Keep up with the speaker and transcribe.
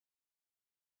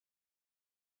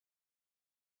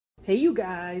Hey you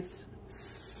guys,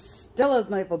 Stella's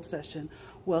Knife Obsession.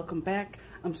 Welcome back.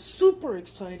 I'm super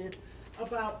excited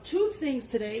about two things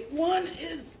today. One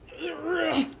is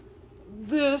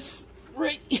this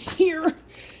right here,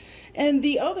 and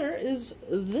the other is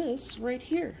this right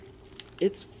here.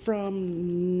 It's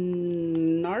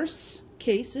from NARS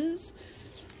Cases,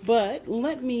 but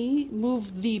let me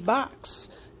move the box.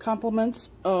 Compliments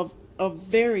of a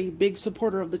very big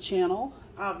supporter of the channel,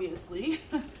 obviously.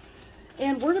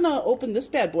 And we're going to open this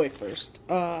bad boy first.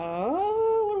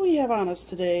 What do we have on us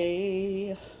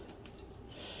today?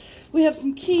 We have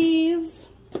some keys.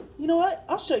 You know what?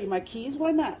 I'll show you my keys. Why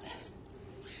not?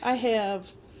 I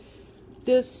have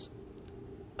this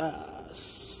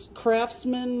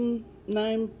Craftsman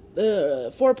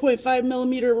 4.5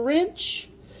 millimeter wrench.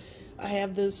 I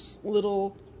have this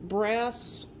little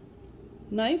brass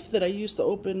knife that I used to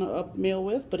open up mail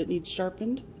with, but it needs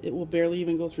sharpened. It will barely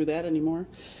even go through that anymore.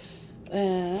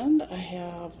 And I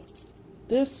have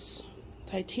this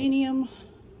titanium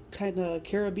kind of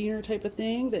carabiner type of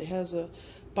thing that has a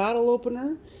bottle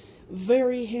opener,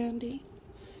 very handy.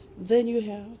 Then you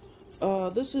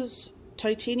have this is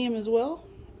titanium as well,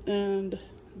 and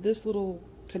this little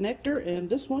connector, and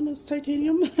this one is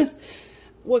titanium.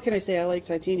 What can I say? I like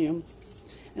titanium.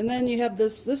 And then you have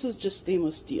this is just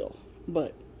stainless steel,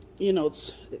 but you know,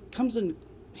 it comes in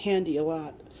handy a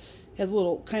lot. Has a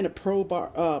little kind of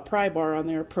pry bar on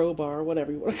there, pro bar,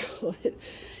 whatever you want to call it,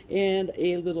 and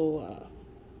a little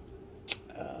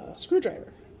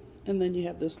screwdriver. And then you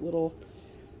have this little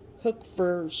hook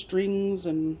for strings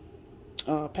and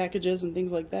packages and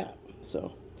things like that.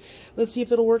 So let's see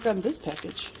if it'll work on this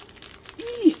package.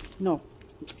 No,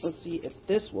 let's see if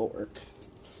this will work.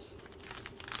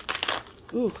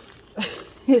 Ooh,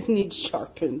 it needs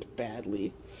sharpened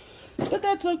badly, but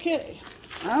that's okay.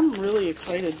 I'm really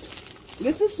excited.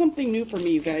 This is something new for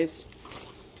me, you guys.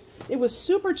 It was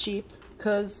super cheap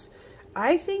because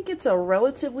I think it's a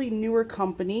relatively newer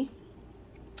company.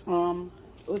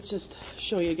 Let's just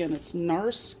show you again. It's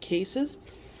NARS Cases.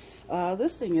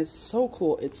 This thing is so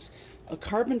cool. It's a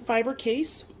carbon fiber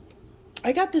case.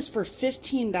 I got this for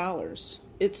 $15.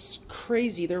 It's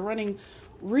crazy. They're running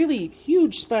really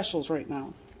huge specials right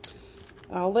now.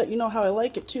 I'll let you know how I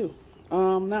like it too.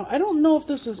 Now, I don't know if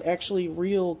this is actually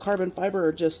real carbon fiber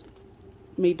or just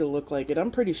made to look like it. I'm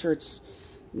pretty sure it's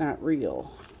not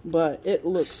real, but it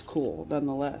looks cool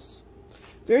nonetheless.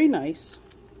 Very nice.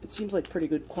 It seems like pretty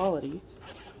good quality.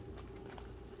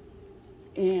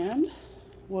 And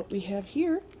what we have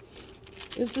here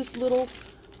is this little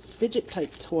fidget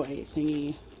type toy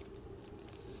thingy.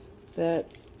 That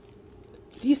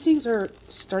these things are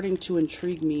starting to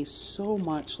intrigue me so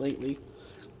much lately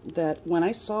that when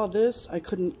I saw this, I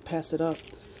couldn't pass it up.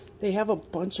 They have a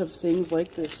bunch of things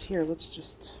like this. Here, let's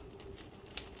just...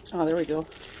 Oh, there we go.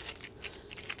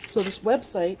 So this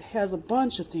website has a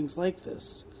bunch of things like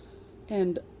this.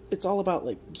 And it's all about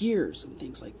like gears and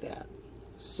things like that.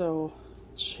 So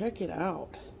check it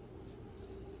out.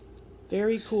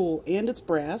 Very cool. And it's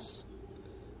brass.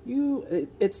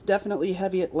 It's definitely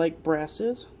heavy like brass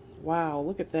is. Wow,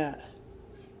 look at that.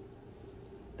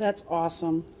 That's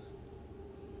awesome.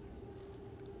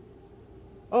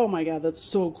 Oh my god, that's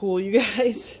so cool, you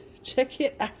guys. Check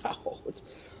it out.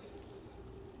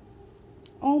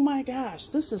 Oh my gosh,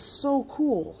 this is so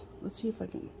cool. Let's see if I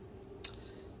can...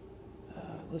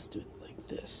 let's do it like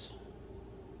this.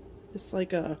 It's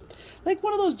like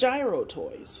one of those gyro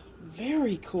toys.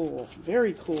 Very cool,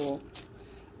 very cool.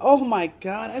 Oh my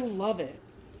god, I love it.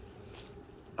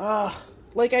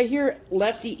 Like I hear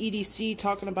Lefty EDC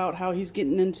talking about how he's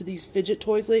getting into these fidget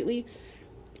toys lately.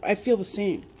 I feel the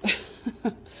same.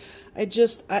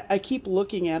 I keep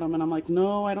looking at them and I'm like,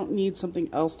 no, I don't need something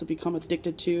else to become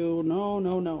addicted to. No,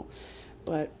 no, no.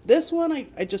 But this one,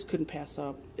 I just couldn't pass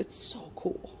up. It's so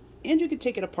cool. And you can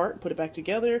take it apart and put it back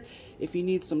together if you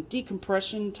need some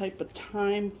decompression type of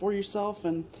time for yourself.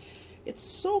 And it's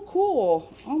so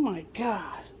cool. Oh my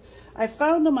god. I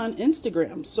found them on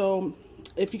Instagram. So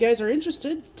if you guys are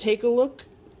interested, take a look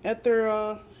at their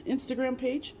Instagram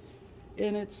page.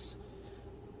 And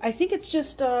I think it's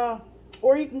just,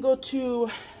 or you can go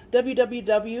to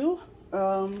www,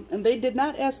 and they did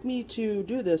not ask me to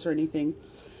do this or anything,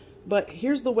 but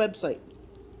here's the website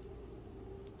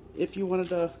if you wanted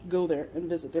to go there and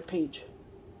visit their page.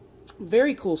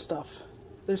 Very cool stuff.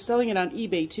 They're selling it on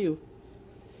eBay too.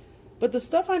 But the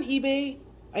stuff on eBay,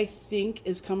 I think,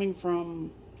 is coming from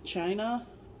China,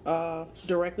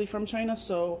 directly from China,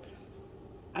 so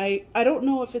I don't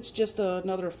know if it's just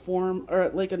another form or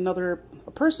like a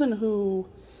person who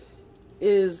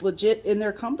is legit in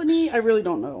their company. I really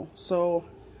don't know. So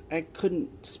I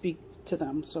couldn't speak to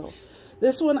them. So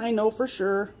this one I know for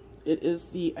sure it is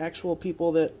the actual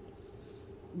people that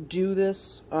do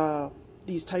this,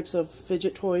 these types of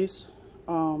fidget toys,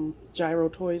 gyro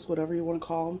toys, whatever you want to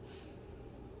call them,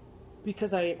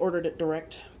 because I ordered it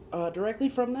directly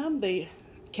from them. They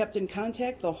kept in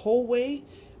contact the whole way.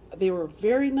 They were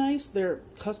very nice. Their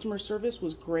customer service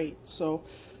was great. So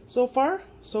far,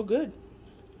 so good.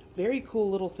 Very cool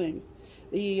little thing.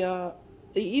 They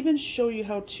even show you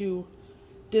how to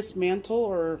dismantle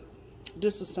or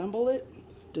disassemble it.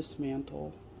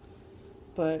 Dismantle.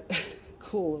 But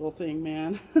cool little thing,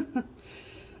 man.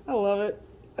 I love it.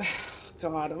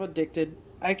 God, I'm addicted.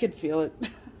 I can feel it.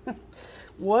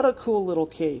 What a cool little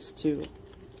case, too.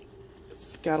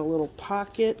 It's got a little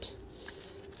pocket,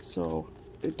 so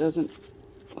it doesn't,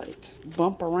 like,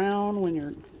 bump around when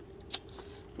you're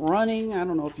running. I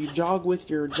don't know if you jog with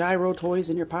your gyro toys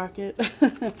in your pocket.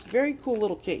 It's a very cool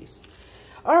little case.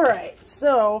 All right,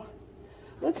 so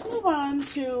let's move on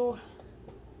to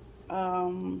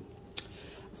a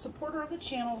supporter of the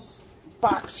channel's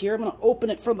box here. I'm going to open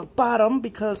it from the bottom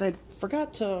because I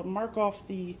forgot to mark off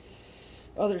the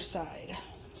other side.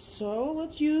 So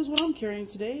let's use what I'm carrying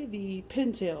today, the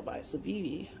Pintail by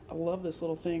Civivi. I love this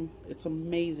little thing. It's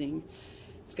amazing.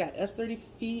 It's got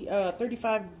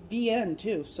S35VN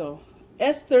too, so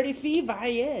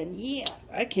S35VN. Yeah,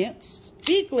 I can't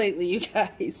speak lately, you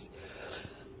guys.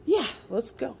 Yeah,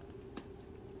 let's go.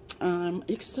 I'm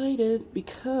excited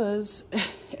because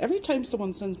every time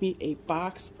someone sends me a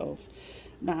box of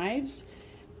knives,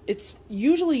 it's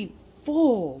usually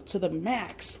full to the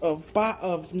max of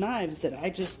knives that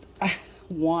I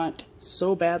want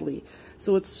so badly.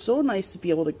 So it's so nice to be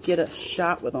able to get a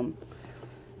shot with them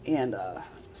and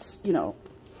you know,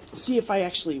 see if I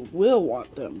actually will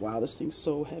want them. Wow, this thing's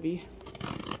so heavy.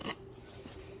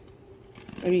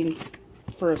 I mean,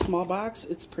 for a small box,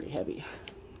 it's pretty heavy.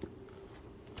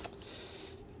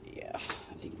 Yeah,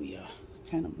 I think we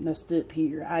kind of messed up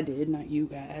here. I did, not you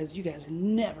guys. You guys are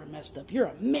never messed up.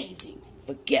 You're amazing.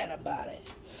 Forget about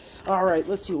it. All right,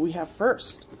 let's see what we have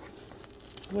first.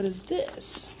 What is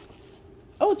this?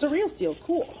 Oh, it's a Real Steel.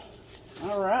 Cool.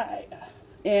 All right.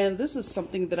 And this is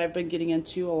something that I've been getting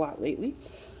into a lot lately.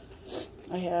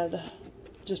 I had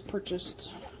just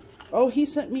purchased... Oh, he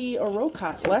sent me a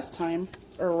Rocot last time.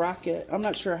 Or Rocket. I'm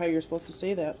not sure how you're supposed to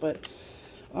say that, but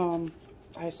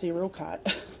I say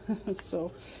Rocot.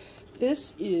 So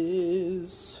this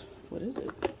is... What is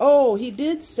it? Oh, he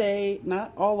did say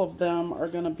not all of them are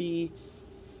going to be...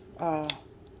 oh,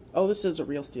 this is a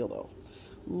Real Steel, though.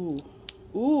 Ooh.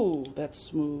 Ooh, that's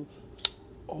smooth.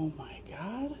 Oh, my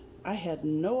God. I had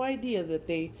no idea that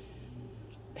they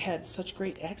had such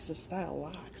great Axis style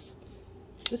locks.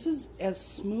 This is as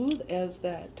smooth as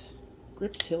that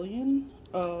Griptilian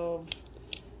of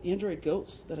Android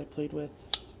Goats that I played with.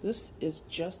 This is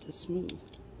just as smooth.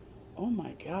 Oh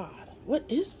my God. What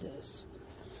is this?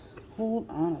 Hold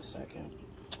on a second.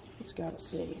 It's got to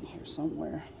say in here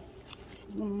somewhere.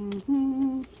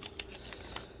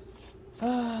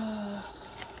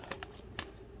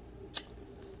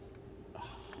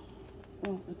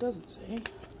 Well, it doesn't say.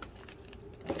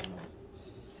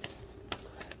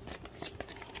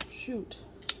 Shoot.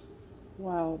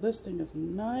 Wow, this thing is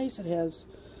nice. It has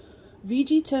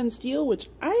VG10 steel, which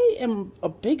I am a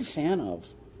big fan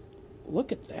of.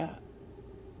 Look at that.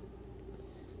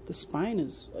 The spine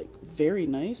is, like, very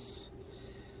nice.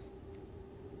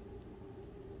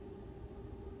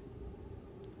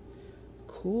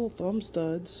 Cool thumb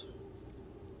studs.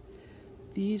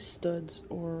 These studs,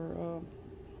 or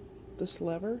this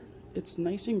lever, it's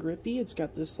nice and grippy. It's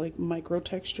got this, like, micro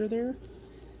texture there.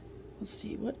 Let's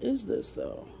see, what is this,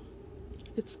 though?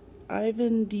 It's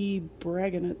Ivan D.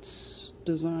 Braganit's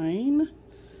design.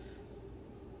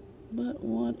 But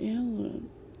what is it?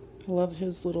 I love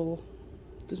his little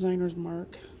designer's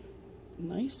mark.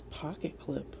 Nice pocket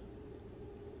clip.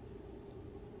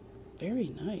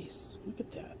 Very nice. Look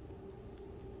at that.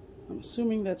 I'm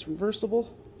assuming that's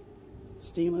reversible.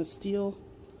 Stainless steel.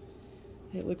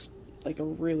 It looks like a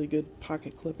really good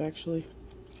pocket clip, actually.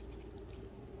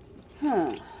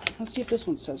 Huh. Let's see if this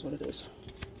one says what it is.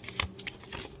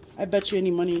 I bet you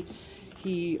any money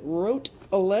he wrote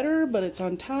a letter, but it's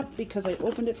on top because I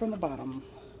opened it from the bottom.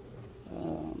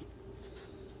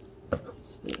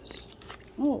 What's this?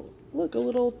 Oh, look, a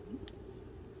little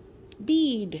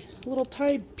bead. A little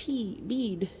tied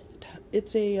bead.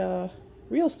 It's a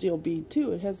Real Steel bead,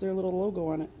 too. It has their little logo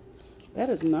on it. That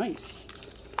is nice.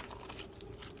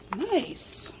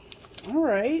 Nice. All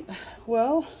right.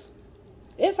 Well,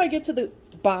 if I get to the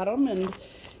bottom and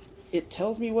it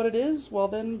tells me what it is, well,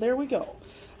 then there we go.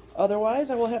 Otherwise,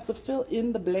 I will have to fill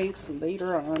in the blanks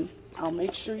later on. I'll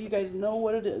make sure you guys know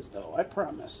what it is, though. I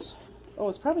promise. Oh,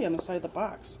 it's probably on the side of the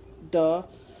box. Duh.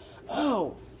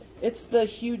 Oh, it's the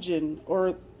Huginn,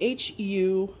 or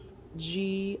H-U-G-I-N-N.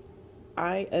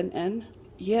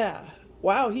 Yeah.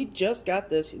 Wow, he just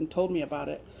got this and told me about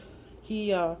it.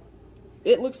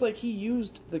 It looks like he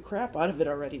used the crap out of it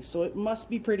already, so it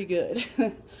must be pretty good.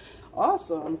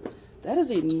 Awesome. That is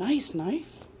a nice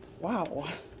knife. Wow.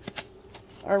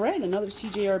 All right, another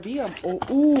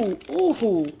CJRB.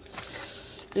 Ooh.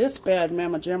 This bad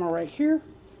mamma jamma right here.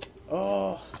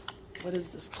 Oh, what is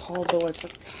this called, though? I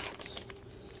forgot.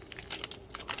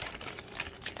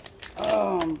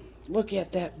 Look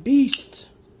at that beast.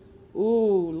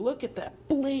 Ooh, look at that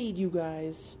blade, you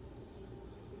guys.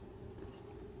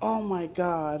 Oh my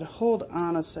God, hold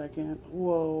on a second.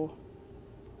 Whoa.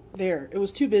 There, it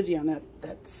was too busy on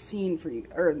that scene for you,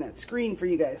 or that screen for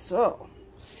you guys. So,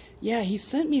 yeah, he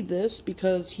sent me this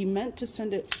because he meant to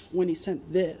send it when he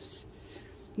sent this.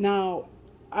 Now,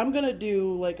 I'm gonna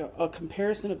do like a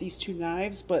comparison of these two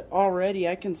knives, but already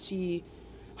I can see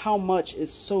how much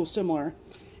is so similar.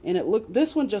 And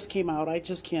this one just came out. I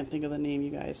just can't think of the name,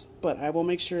 you guys. But I will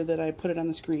make sure that I put it on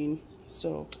the screen.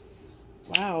 So,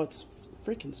 wow, it's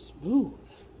freaking smooth.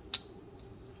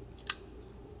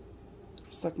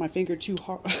 Stuck my finger too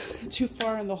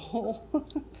far in the hole.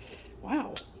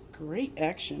 Wow, great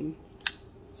action.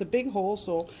 It's a big hole,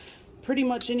 so pretty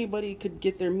much anybody could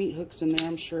get their meat hooks in there,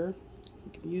 I'm sure.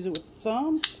 You can use it with the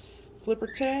thumb, flipper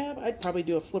tab. I'd probably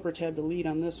do a flipper tab delete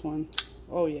on this one.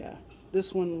 Oh yeah,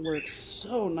 this one works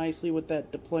so nicely with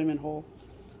that deployment hole.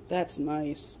 That's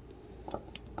nice.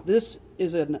 This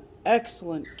is an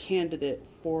excellent candidate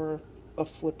for a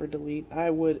flipper delete. I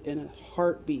would in a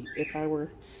heartbeat if I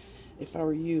were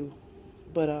you.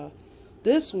 But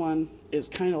this one is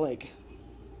kind of like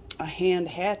a hand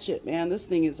hatchet, man. This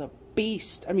thing is a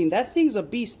beast. I mean, that thing's a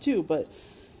beast too, but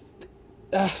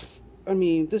I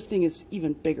mean, this thing is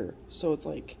even bigger. So it's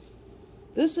like,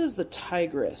 this is the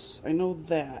Tigress. I know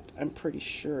that. I'm pretty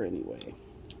sure anyway.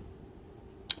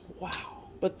 Wow.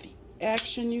 But the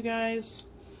action, you guys.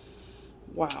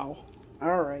 Wow.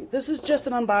 All right. This is just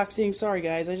an unboxing. Sorry,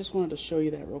 guys. I just wanted to show you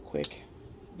that real quick.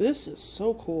 This is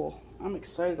so cool. I'm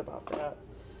excited about that.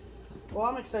 Well,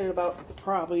 I'm excited about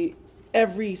probably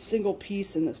every single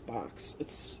piece in this box.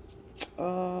 It's,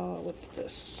 what's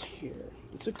this here?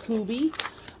 It's a Kubey.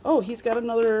 Oh, he's got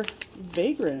another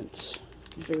Vagrant.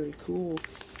 Very cool.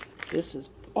 This is,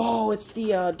 oh, it's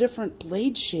the different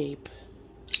blade shape.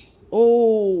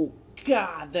 Oh,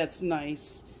 God, that's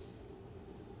nice.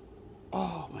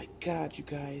 Oh, my God, you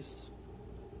guys.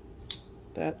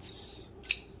 That's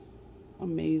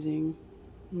amazing.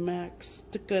 Max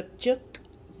Tkachuk,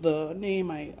 the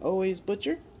name I always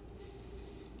butcher.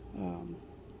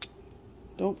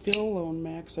 Don't feel alone,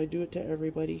 Max. I do it to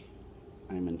everybody.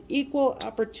 I'm an equal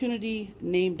opportunity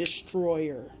name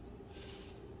destroyer.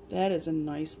 That is a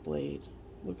nice blade.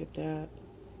 Look at that.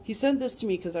 He sent this to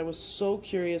me because I was so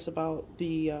curious about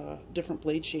the different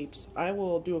blade shapes. I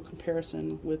will do a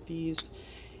comparison with these,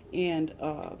 and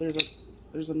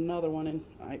there's another one, and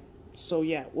so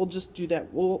yeah, we'll just do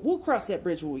that. We'll cross that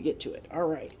bridge when we get to it. All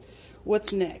right,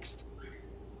 what's next?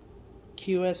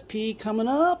 QSP coming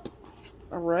up.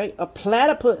 All right, a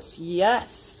platypus.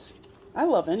 Yes, I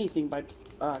love anything by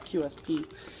QSP.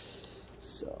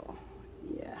 So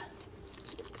yeah,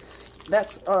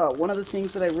 that's one of the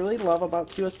things that I really love about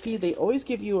QSP. They always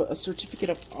give you a certificate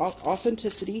of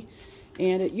authenticity,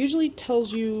 and it usually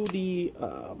tells you the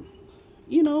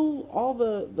you know, all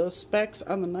the specs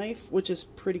on the knife, which is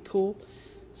pretty cool.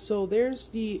 So there's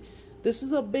this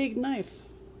is a big knife,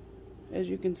 as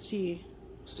you can see.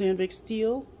 Sandvik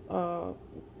steel.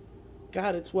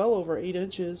 God, it's well over 8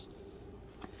 inches.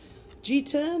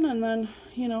 G10, and then,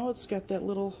 you know, it's got that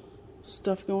little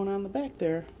stuff going on the back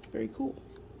there. Very cool.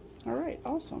 All right,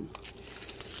 awesome.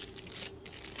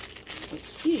 Let's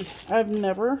see. I've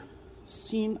never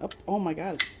seen a, oh my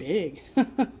God, it's big.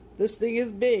 This thing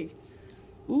is big.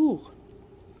 Ooh,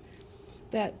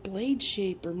 that blade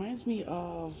shape reminds me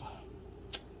of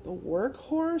the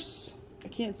Workhorse. I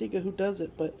can't think of who does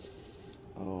it, but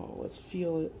oh, let's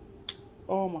feel it.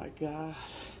 Oh my God.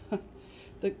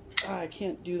 I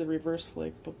can't do the reverse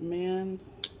flick, but man,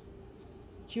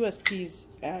 QSP's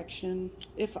action.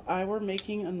 If I were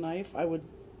making a knife, I would,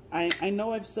 I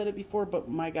know I've said it before, but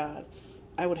my God,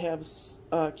 I would have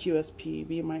QSP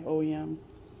be my OEM.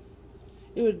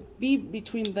 It would be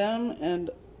between them and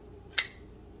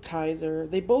Kizer.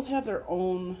 They both have their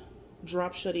own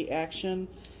drop shutty action.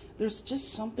 There's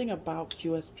just something about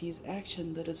QSP's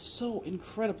action that is so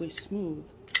incredibly smooth.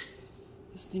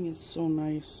 This thing is so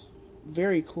nice.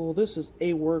 very cool. This is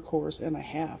a workhorse and a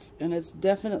half, and it's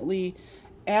definitely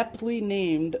aptly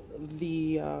named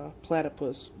the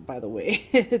platypus, by the way.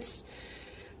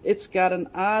 It's got an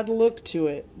odd look to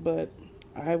it, but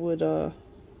I would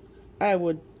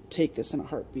take this in a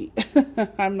heartbeat.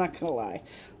 I'm not gonna lie.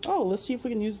 Oh, let's see if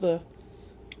we can use the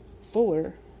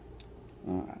fuller.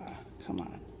 Come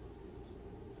on.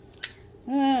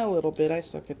 A little bit. I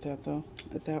suck at that though.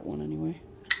 At that one anyway.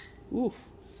 Ooh.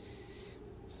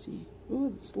 Let's see.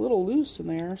 Ooh, it's a little loose in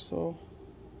there, so.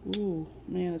 Ooh,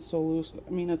 man, it's so loose. I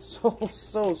mean, it's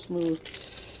so smooth.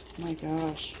 My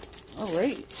gosh. All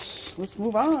right, let's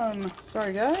move on.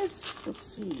 Sorry, guys. Let's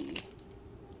see.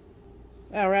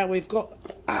 All right, we've got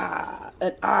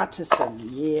an Artisan.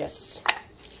 Yes.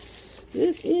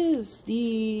 This is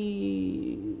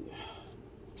the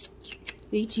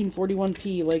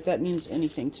 1841p. Like, that means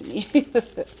anything to me.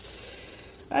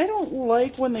 I don't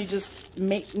like when they just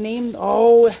name.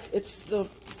 Oh, it's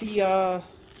the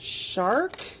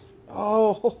shark.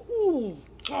 Oh,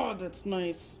 God, that's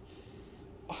nice.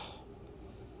 Oh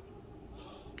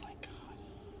my God.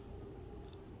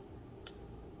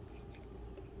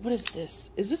 What is this?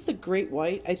 Is this the Great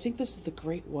White? I think this is the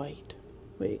Great White.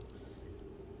 Wait.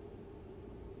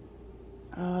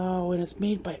 Oh, and it's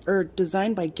made by, or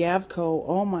designed by Gavco.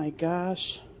 Oh my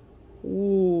gosh.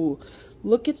 Ooh,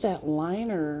 look at that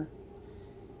liner.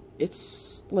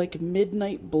 It's like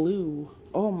midnight blue.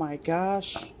 Oh my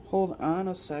gosh. Hold on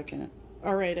a second.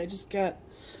 All right, I just got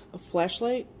a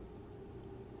flashlight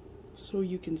so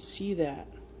you can see that.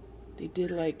 They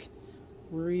did like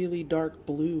really dark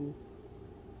blue.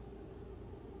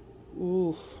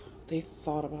 Ooh, they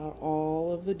thought about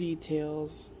all of the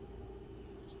details.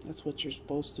 That's what you're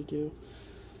supposed to do.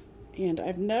 And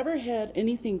I've never had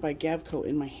anything by Gavco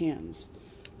in my hands.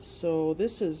 So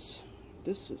this is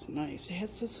nice. It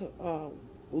has this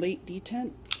late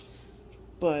detent,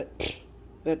 but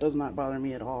that does not bother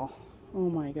me at all.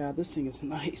 Oh my God, this thing is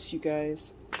nice, you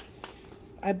guys.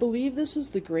 I believe this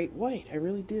is the Great White. I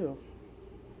really do.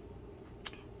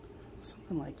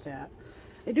 Something like that.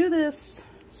 I do this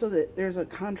so that there's a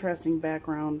contrasting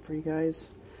background for you guys.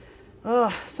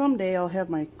 Someday I'll have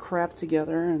my crap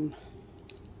together and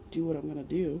do what I'm gonna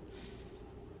do.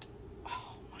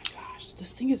 Oh my gosh,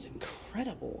 this thing is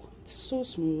incredible. It's so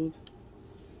smooth.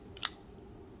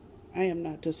 I am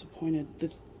not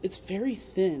disappointed. It's very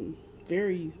thin.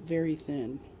 Very, very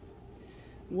thin.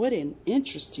 What an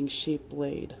interesting shaped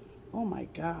blade. Oh my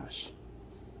gosh.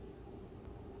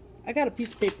 I got a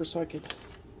piece of paper so I could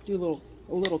do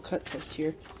a little cut test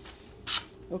here.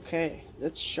 Okay,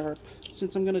 that's sharp.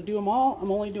 Since I'm gonna do them all,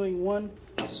 I'm only doing one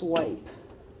swipe.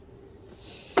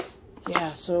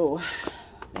 Yeah, so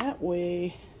that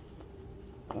way,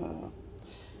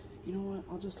 you know what?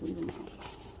 I'll just leave them out.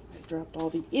 I dropped all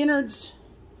the innards.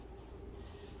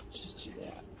 Let's just do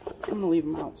that. I'm gonna leave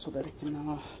them out so that I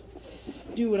can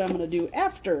do what I'm gonna do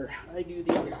after I do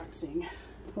the unboxing.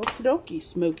 Okie dokie,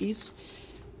 smokies.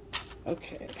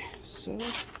 Okay, so,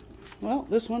 well,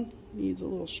 this one needs a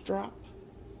little strap.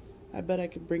 I bet I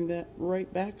could bring that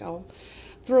right back. I'll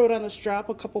throw it on the strap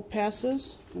a couple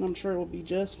passes, and I'm sure it will be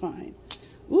just fine.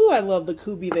 Ooh, I love the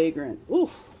Kubey Vagrant. Ooh.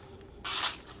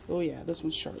 Oh yeah, this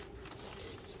one's sharp.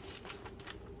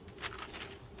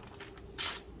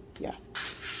 Yeah.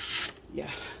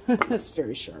 Yeah, that's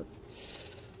very sharp.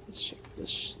 Let's check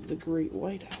the Great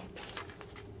White out.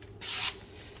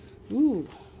 Ooh,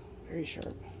 very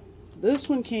sharp. This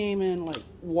one came in like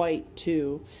white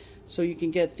too. So you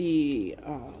can get the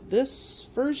this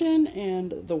version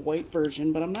and the white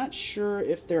version, but I'm not sure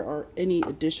if there are any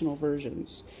additional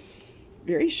versions.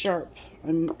 Very sharp.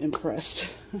 I'm impressed.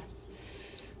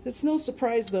 It's no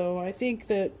surprise though. I think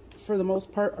that for the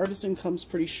most part, Artisan comes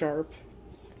pretty sharp,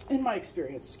 in my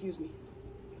experience. Excuse me.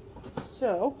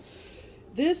 So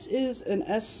this is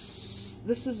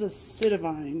this is a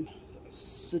Citivine,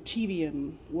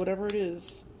 Citivian, whatever it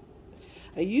is.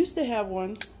 I used to have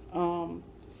one.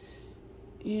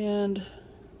 And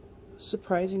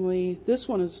surprisingly, this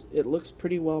one it looks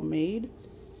pretty well made.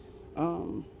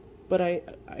 But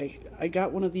I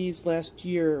got one of these last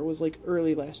year. It was like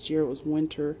early last year. It was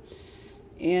winter.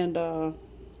 And the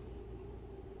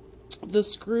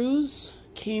screws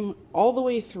came all the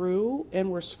way through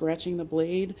and were scratching the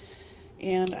blade.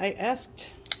 And I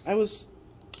was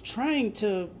trying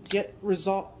to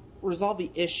resolve the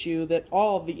issue, that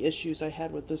all of the issues I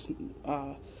had with this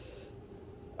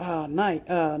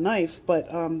knife,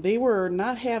 but they were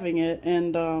not having it,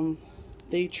 and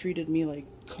they treated me like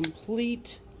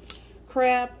complete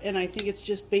crap. And I think it's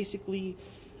just basically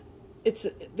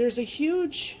there's a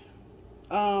huge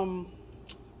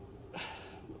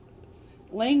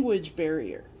language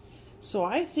barrier So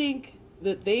I think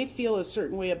that they feel a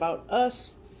certain way about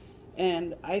us,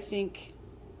 and I think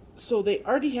so they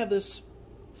already have this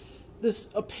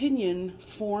opinion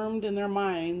formed in their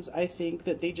minds. I think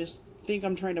that they just think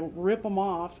I'm trying to rip them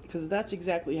off, because that's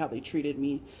exactly how they treated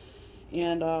me.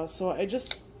 And so I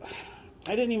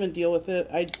didn't even deal with it.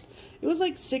 It was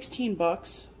like 16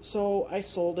 bucks, so I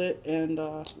sold it, and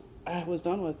I was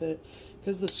done with it,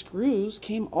 because the screws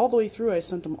came all the way through. I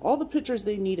sent them all the pictures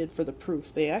they needed for the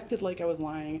proof. They acted like I was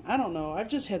lying. I don't know. I've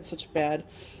just had such bad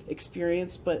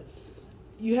experience, but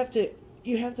you have to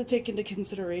take into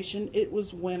consideration it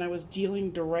was when I was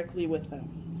dealing directly with them,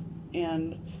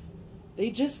 and they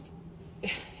just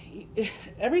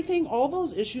everything, all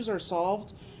those issues are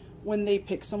solved when they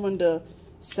pick someone to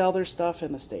sell their stuff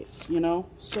in the States, you know?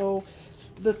 So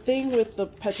the thing with the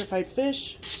petrified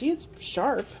fish, see, it's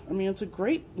sharp. I mean, it's a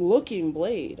great looking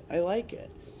blade. I like it.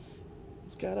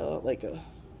 It's got like a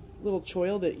little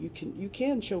choil that you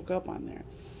can choke up on there.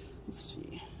 Let's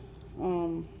see.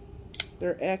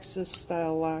 Their Axis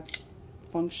style lock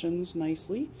functions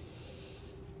nicely.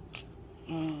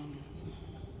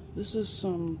 This is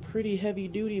some pretty heavy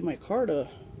duty micarta.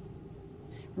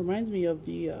 Reminds me of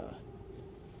the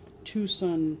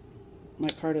Tucson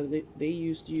micarta they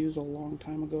used to use a long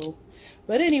time ago.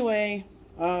 But anyway,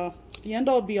 the end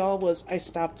all be all was I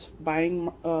stopped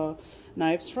buying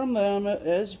knives from them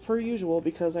as per usual,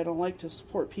 because I don't like to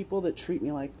support people that treat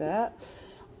me like that.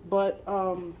 But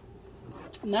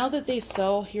now that they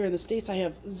sell here in the States, I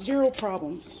have zero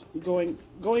problems going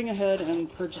ahead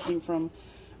and purchasing from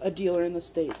a dealer in the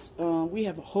States. We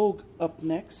have Hogue up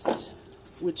next,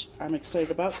 which I'm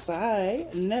excited about because I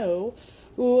know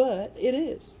what it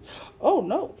is. Oh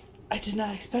no, I did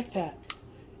not expect that.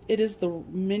 It is the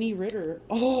Mini Ritter.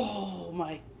 Oh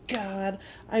my God,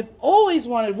 I've always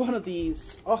wanted one of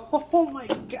these. Oh my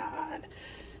God.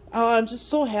 I'm just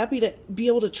so happy to be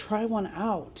able to try one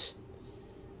out.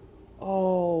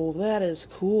 Oh, that is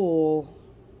cool.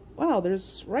 Wow,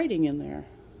 there's writing in there.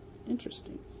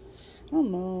 Interesting. I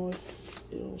don't know if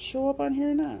it'll show up on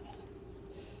here or not.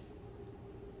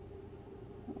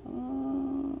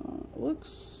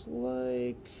 Looks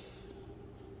like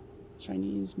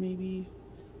Chinese, maybe.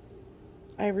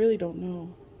 I really don't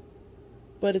know.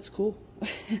 But it's cool.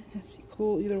 It's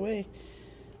cool either way.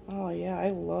 Oh yeah, I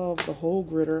love the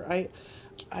Hogue Ritter.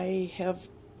 I have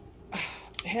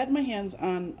had my hands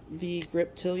on the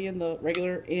Griptilian, the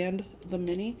regular and the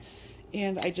mini,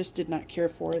 and I just did not care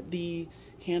for it. The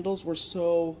handles were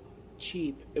so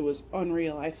cheap. It was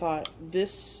unreal. I thought,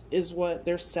 this is what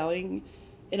they're selling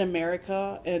in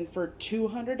America, and for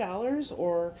 $200,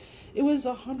 or it was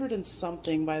 $100 and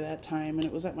something by that time, and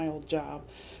it was at my old job.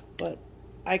 But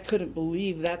I couldn't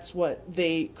believe that's what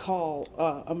they call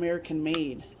American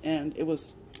made, and it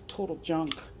was total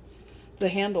junk. The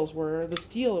handles were. The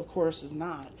steel, of course, is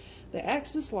not. The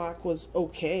Axis lock was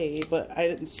okay, but I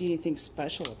didn't see anything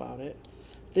special about it.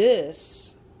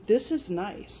 This is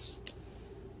nice.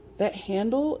 That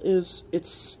handle it's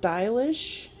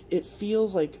stylish. It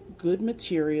feels like good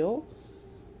material.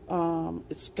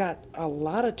 It's got a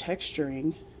lot of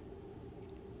texturing.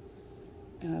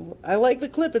 And I like the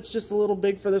clip. It's just a little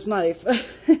big for this knife.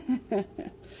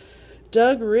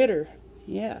 Doug Ritter.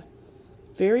 Yeah.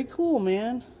 Very cool,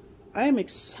 man. I am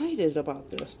excited about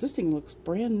this. This thing looks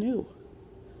brand new.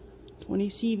 20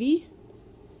 CV.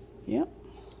 Yep.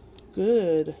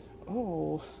 Good.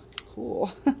 Oh,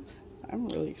 cool. I'm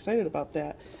really excited about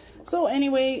that. So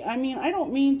anyway, I mean, I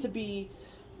don't mean to be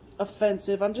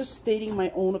offensive. I'm just stating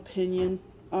my own opinion.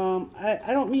 I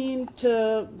don't mean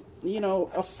to, you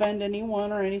know, offend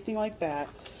anyone or anything like that.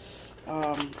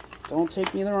 Don't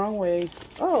take me the wrong way.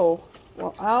 Oh,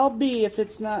 well, I'll be if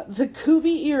it's not the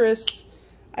Kubey Iris.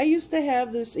 I used to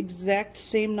have this exact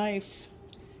same knife.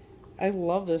 I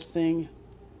love this thing.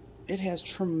 It has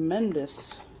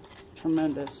tremendous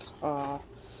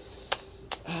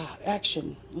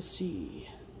action. Let's see.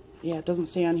 Yeah, it doesn't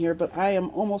say on here, but I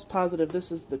am almost positive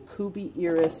this is the Kubey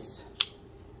Iris.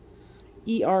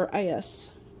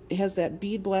 E-R-I-S. It has that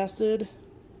bead blasted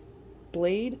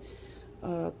blade.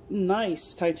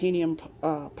 Nice titanium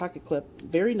pocket clip.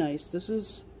 Very nice. This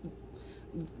is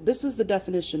the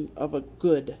definition of a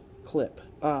good clip.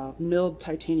 Milled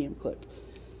titanium clip.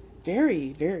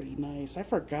 Very, very nice. I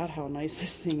forgot how nice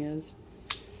this thing is.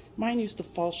 Mine used to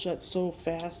fall shut so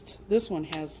fast. This one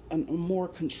has a more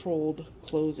controlled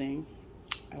closing.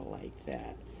 I like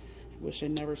that. I wish I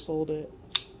never sold it.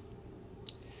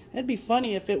 It'd be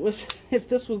funny if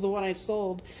this was the one I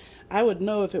sold. I would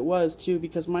know if it was too,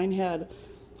 because mine had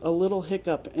a little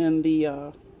hiccup in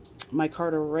the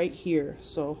micarta right here.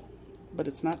 So, but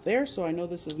it's not there, so I know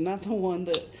this is not the one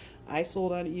that I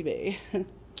sold on eBay.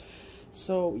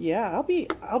 So yeah,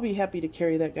 I'll be happy to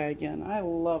carry that guy again. I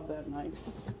love that knife.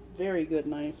 Very good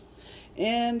knife.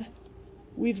 And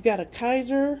we've got a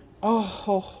Kizer.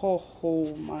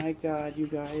 Oh my God, you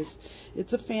guys.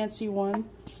 It's a fancy one.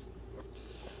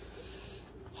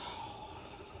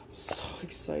 I'm so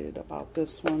excited about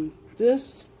this one.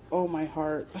 This, oh my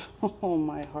heart. Oh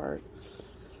my heart.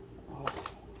 Oh,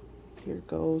 here it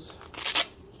goes.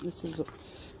 This is a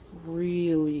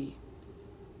really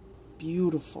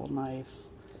beautiful knife.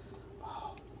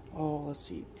 Oh, let's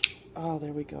see. Oh,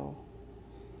 there we go.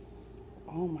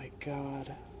 Oh my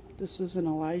God. This is an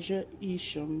Elijah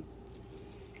Isham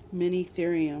Mini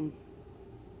Therium.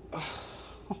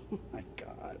 Oh my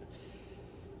God.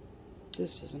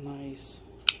 This is nice.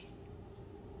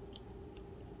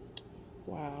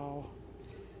 Wow.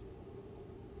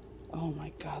 Oh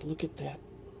my God, look at that.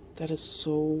 That is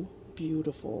so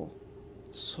beautiful.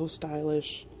 So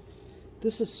stylish.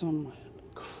 This is some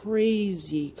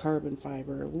crazy carbon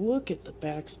fiber. Look at the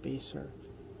back spacer.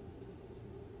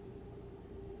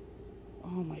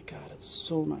 Oh my God, it's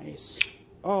so nice.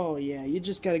 Oh yeah, you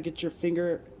just got to get your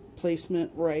finger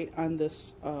placement right on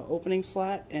this opening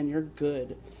slot and you're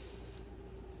good.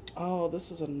 Oh,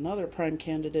 this is another prime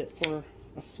candidate for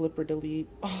a flipper delete.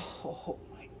 Oh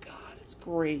my God, it's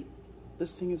great.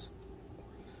 This thing is,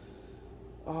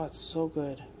 oh, it's so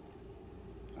good.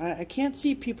 I can't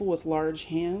see people with large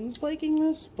hands liking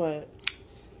this, but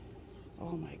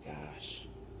oh my gosh,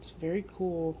 it's very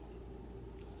cool.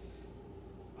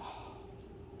 Oh,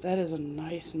 that is a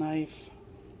nice knife.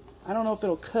 I don't know if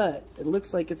it'll cut. It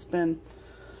looks like it's been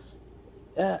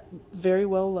very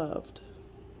well loved,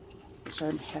 which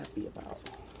I'm happy about.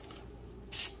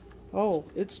 Oh,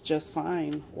 it's just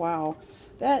fine. Wow.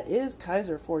 That is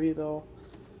Kizer for you, though.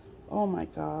 Oh my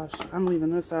gosh. I'm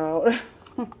leaving this out.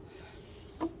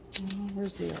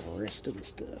 Where's the rest of the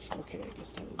stuff? Okay, I guess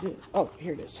that was it. Oh,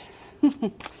 here it is.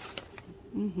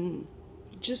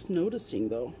 Just noticing,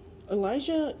 though.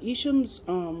 Elijah Isham's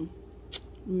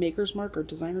maker's mark or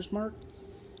designer's mark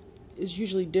is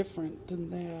usually different than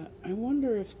that. I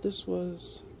wonder if this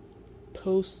was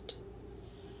post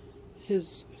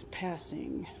his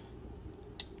passing.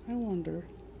 I wonder.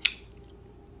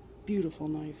 Beautiful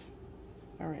knife.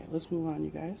 Alright, let's move on, you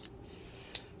guys.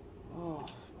 Oh,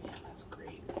 man, that's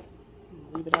great. I'm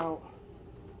gonna leave it out.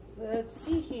 Let's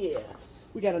see here.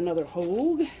 We got another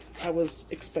Hogue. I was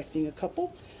expecting a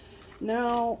couple.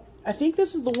 Now, I think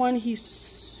this is the one he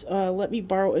let me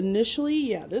borrow initially.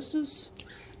 Yeah, this is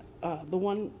the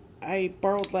one I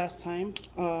borrowed last time.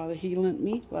 That he lent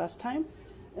me last time.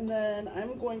 And then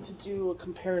I'm going to do a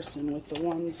comparison with the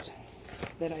ones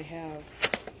that I have.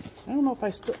 I don't know if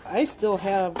I still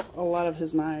have a lot of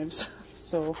his knives.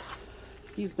 So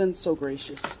he's been so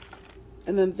gracious.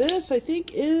 And then this, I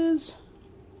think, is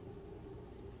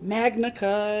Magna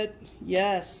Cut.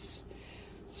 Yes.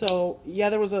 So, yeah,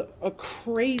 there was a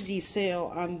crazy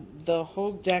sale on the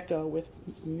Hogue Deca with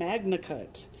Magna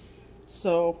Cut.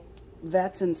 So,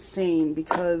 that's insane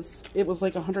because it was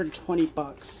like 120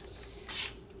 bucks.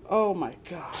 Oh my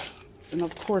God. And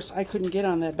of course, I couldn't get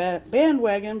on that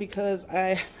bandwagon because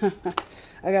I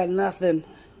got nothing.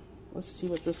 Let's see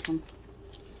what this one.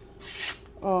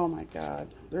 Oh my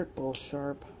God. They're both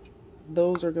sharp.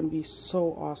 Those are going to be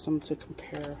so awesome to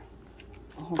compare.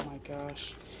 Oh my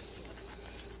gosh.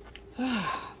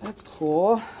 That's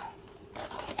cool.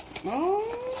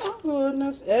 Oh my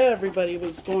goodness. Everybody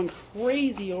was going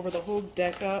crazy over the Hogue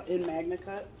Deca in Magna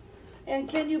Cut. And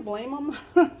can you blame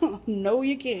them? No,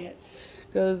 you can't.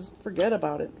 Because forget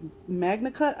about it.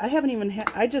 Magna Cut, I haven't even had,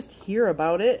 I just hear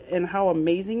about it and how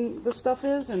amazing the stuff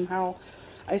is and how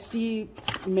I see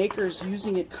makers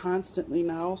using it constantly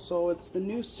now. So it's the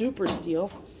new Super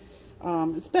Steel.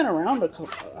 It's been around a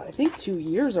couple, I think 2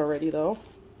 years already though.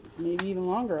 Maybe even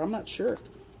longer, I'm not sure.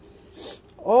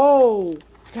 Oh,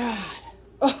 God.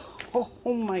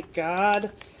 Oh my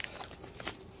God.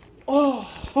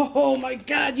 Oh my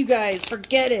God, you guys,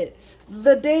 forget it.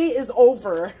 The day is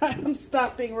over. I'm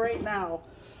stopping right now.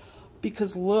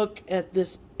 Because look at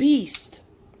this beast.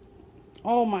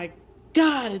 Oh my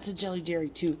God, it's a Jelly Jerry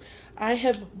too. I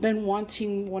have been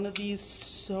wanting one of these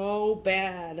so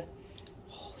bad.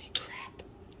 Holy crap.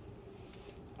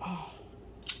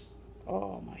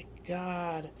 Oh my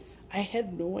God. I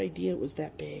had no idea it was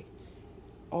that big.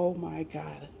 Oh my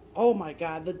God. Oh my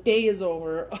God, the day is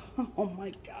over. Oh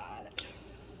my God.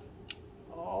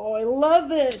 Oh, I love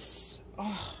this.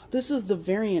 Oh, this is the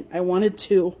variant I wanted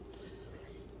to.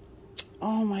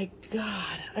 Oh my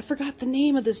God. I forgot the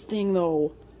name of this thing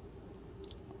though.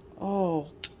 Oh,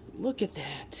 look at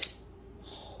that.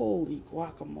 Holy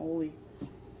guacamole.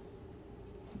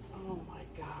 Oh my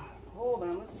God. Hold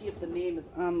on, let's see if the name is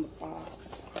on the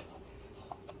box.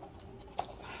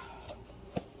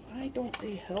 Why don't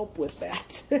they help with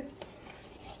that? God,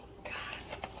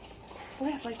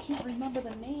 crap, I can't remember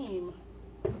the name.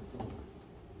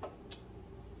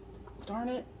 Darn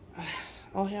it.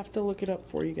 I'll have to look it up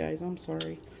for you guys. I'm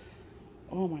sorry.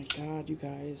 Oh my God, you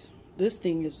guys. This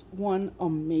thing is one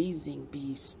amazing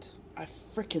beast. I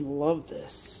freaking love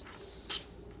this.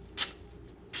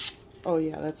 Oh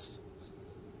yeah, that's...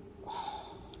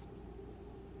 Oh.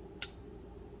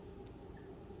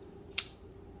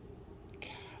 God.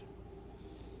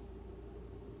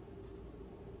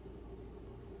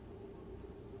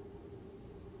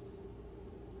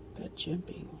 That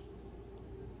jimping.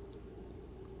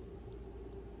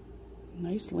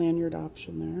 Nice lanyard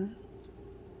option there.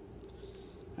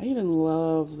 I even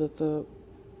love that the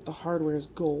hardware is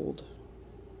gold.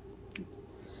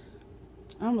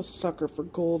 I'm a sucker for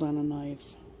gold on a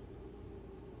knife.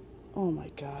 Oh my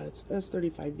God, it's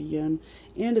S35VN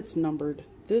and it's numbered.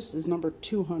 This is number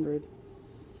 200.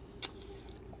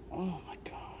 Oh my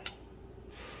God.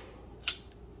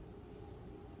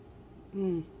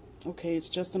 Okay, it's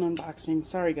just an unboxing.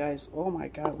 Sorry guys. Oh my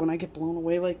God, when I get blown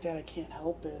away like that, I can't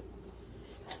help it.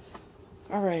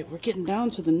 Alright, we're getting down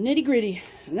to the nitty gritty.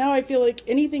 Now I feel like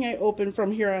anything I open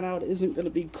from here on out isn't going to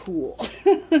be cool.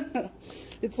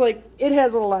 It's like, it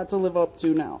has a lot to live up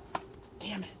to now.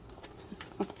 Damn it.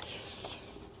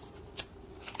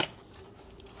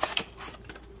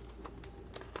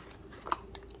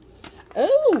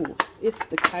 Oh, it's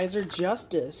the Kizer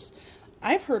Justice.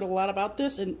 I've heard a lot about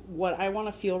this, and what I want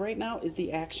to feel right now is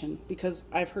the action, because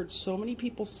I've heard so many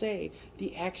people say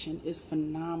the action is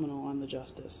phenomenal on the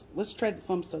Justice. Let's try the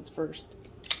thumb studs first.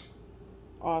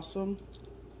 Awesome.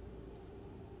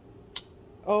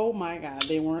 Oh my God,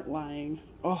 they weren't lying.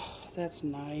 Oh, that's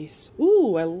nice.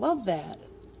 Ooh, I love that.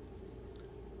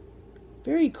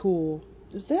 Very cool.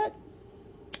 Is that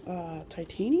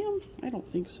titanium? I don't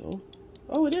think so.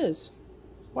 Oh, it is.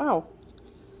 Wow.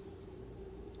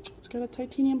 Got a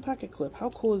titanium pocket clip. How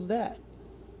cool is that?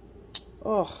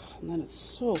 Oh, and then it's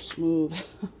so smooth.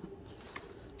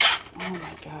 Oh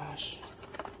my gosh.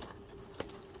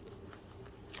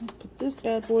 Let's put this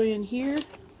bad boy in here.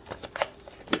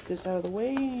 Get this out of the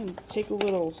way and take a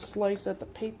little slice at the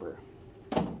paper.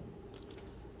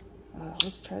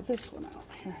 Let's try this one out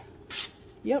here.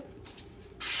 Yep.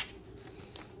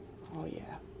 Oh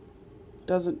yeah.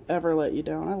 Doesn't ever let you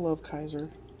down. I love Kizer.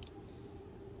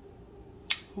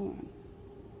 Hold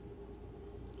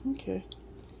on. Okay.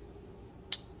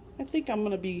 I think I'm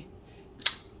going to be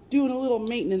doing a little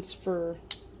maintenance for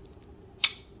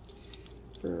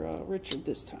Richard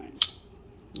this time.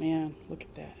 Man, look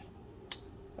at that.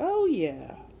 Oh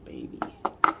yeah, baby.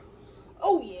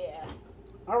 Oh yeah.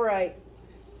 All right.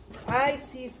 I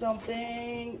see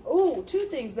something. Oh, two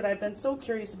things that I've been so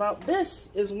curious about.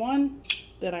 This is one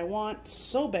that I want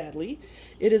so badly.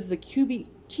 It is the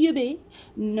Kubey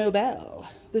Nobel.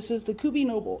 This is the Kubey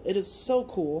Nobel. It is so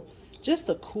cool. Just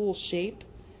a cool shape.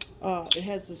 It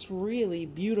has this really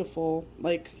beautiful,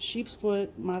 like sheep's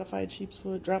foot, modified sheep's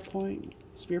foot, drop point,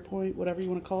 spear point, whatever you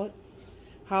want to call it.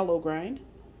 Hollow grind.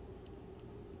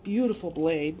 Beautiful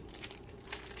blade.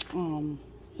 And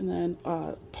then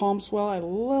palm swell. I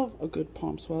love a good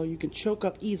palm swell. You can choke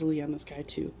up easily on this guy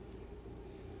too.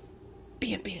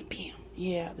 Bam, bam, bam.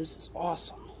 Yeah, this is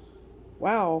awesome.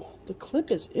 Wow, the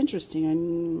clip is interesting.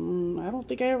 I don't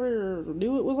think I ever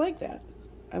knew it was like that.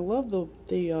 I love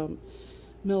they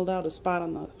milled out a spot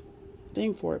on the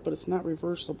thing for it, but it's not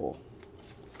reversible.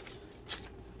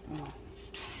 Oh.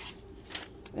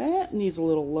 That needs a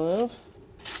little love.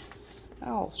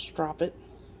 I'll strop it.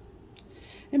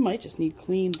 It might just need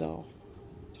cleaned though.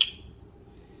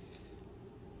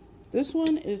 This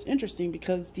one is interesting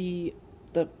because the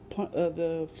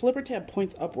flipper tab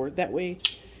points upward. That way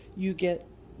you get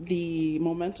the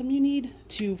momentum you need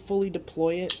to fully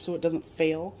deploy it so it doesn't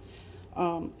fail.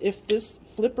 If this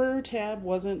flipper tab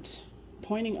wasn't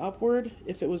pointing upward,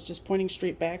 if it was just pointing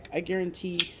straight back, I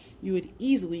guarantee you would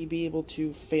easily be able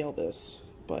to fail this.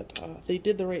 But they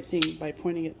did the right thing by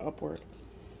pointing it upward.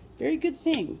 Very good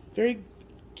thing. Very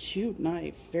cute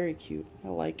knife. Very cute. I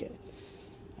like it.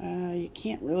 You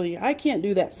can't really, I can't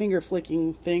do that finger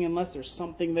flicking thing unless there's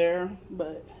something there,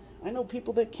 but I know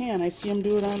people that can. I see them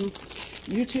do it on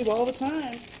YouTube all the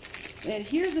time. And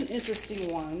here's an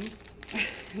interesting one.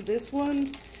 This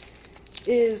one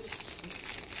is,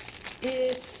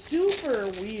 it's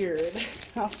super weird.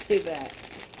 I'll say that.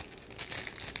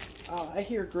 I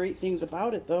hear great things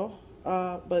about it though,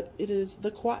 but it is the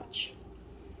Quatch.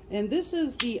 And this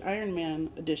is the Iron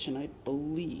Man edition, I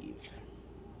believe.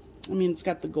 I mean, it's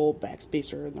got the gold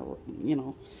backspacer and the, you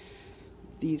know,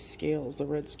 these scales, the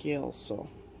red scales. So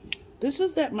this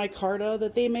is that micarta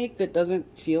that they make that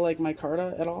doesn't feel like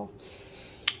micarta at all.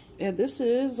 And this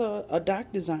is a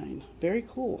Doc design. Very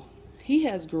cool. He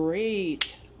has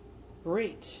great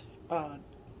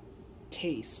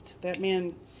taste. That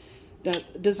man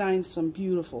designs some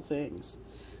beautiful things.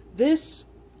 This,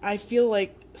 I feel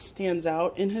like, stands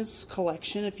out in his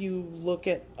collection. If you look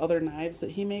at other knives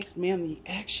that he makes, man, the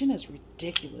action is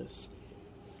ridiculous.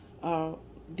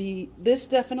 This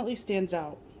definitely stands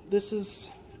out. This is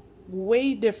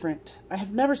way different. I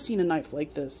have never seen a knife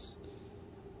like this.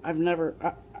 I've never,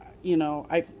 you know,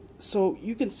 so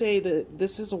you can say that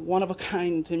this is a one of a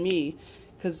kind to me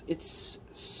because it's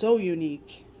so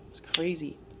unique. It's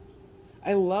crazy.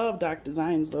 I love Doc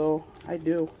Designs though. I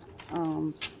do.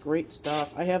 Great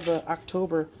stuff. I have the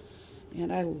October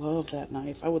and I love that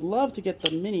knife. I would love to get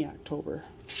the mini October.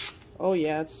 Oh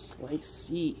yeah, it's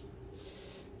slicey.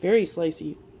 Very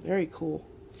slicey. Very cool.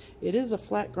 It is a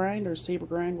flat grind or saber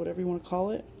grind, whatever you want to call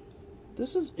it.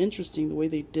 This is interesting the way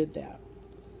they did that.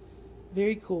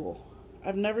 Very cool.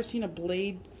 I've never seen a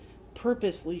blade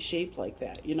purposely shaped like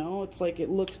that, you know? It's like it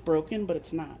looks broken, but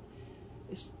it's not.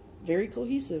 It's very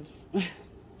cohesive.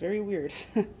 Very weird.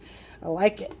 I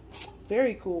like it.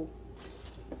 Very cool.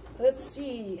 Let's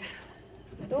see.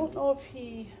 I don't know if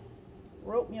he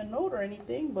wrote me a note or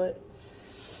anything, but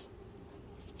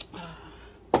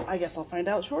I guess I'll find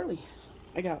out shortly.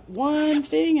 I got one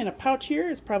thing in a pouch here.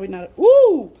 It's probably not a...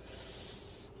 Ooh!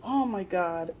 Oh my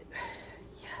god.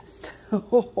 Yes.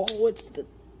 Oh, it's the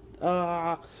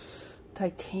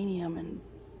titanium and...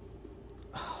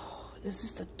 Oh, this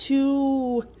is the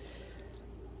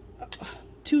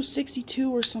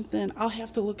 262 or something. I'll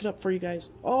have to look it up for you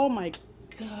guys. Oh my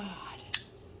god.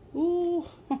 Ooh.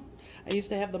 I used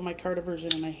to have the micarta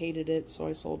version and I hated it, so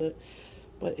I sold it.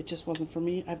 But it just wasn't for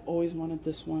me. I've always wanted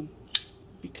this one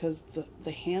because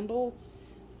the handle,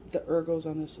 the ergos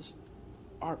on this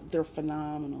they're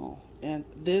phenomenal. And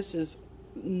this is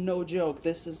no joke.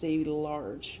 This is a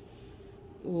large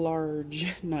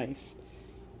knife.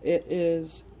 It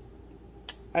is,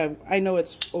 I know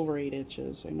it's over 8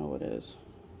 inches. I know it is.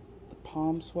 The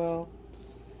palm swell.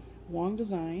 Wong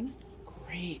design.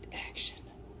 Great action.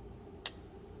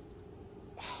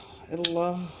 I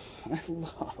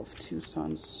love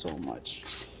Tucson so much.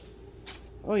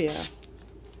 Oh yeah,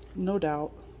 no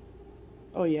doubt.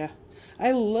 Oh yeah,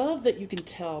 I love that you can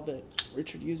tell that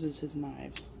Richard uses his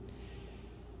knives.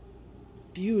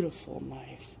 Beautiful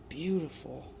knife,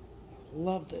 beautiful.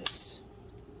 Love this.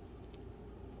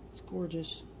 It's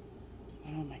gorgeous.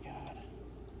 Oh my god.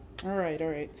 All right.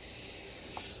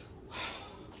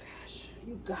 Gosh,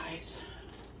 you guys,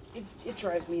 it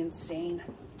drives me insane.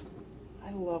 I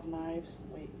love knives.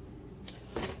 Wait.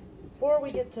 Before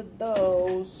we get to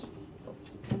those,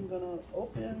 I'm gonna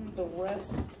open the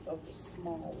rest of the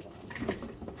small ones.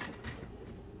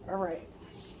 Alright.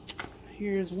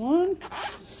 Here's one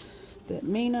that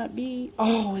may not be.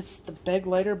 Oh, it's the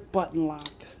Begleiter button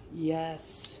lock.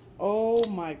 Yes. Oh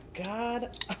my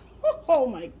god. Oh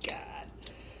my god.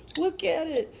 Look at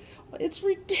it. It's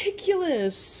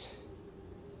ridiculous.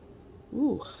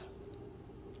 Ooh.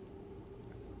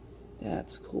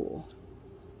 That's cool.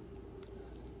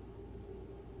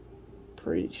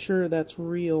 Pretty sure that's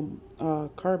real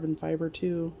carbon fiber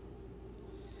too.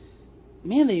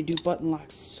 Man, they do button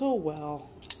locks so well.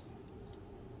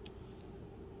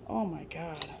 Oh my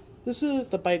god. This is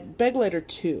the Begleiter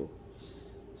 2.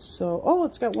 So, oh,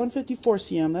 it's got 154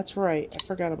 cm. That's right. I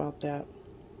forgot about that.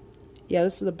 Yeah,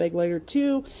 this is the Begleiter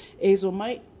 2.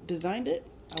 Azomite designed it.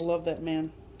 I love that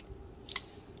man.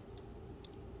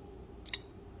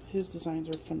 His designs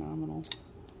are phenomenal.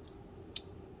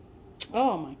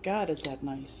 Oh my god, is that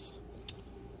nice.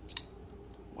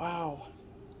 Wow.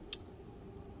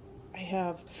 I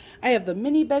have the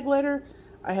mini Begleiter.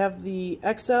 I have the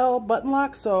XL button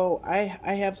lock, so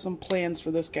I have some plans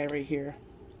for this guy right here.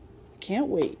 Can't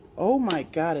wait. Oh my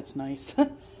god, it's nice.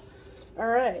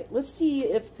 Alright, let's see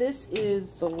if this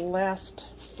is the last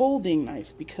folding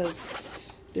knife, because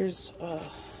there's a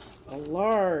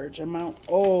large amount.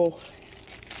 Oh.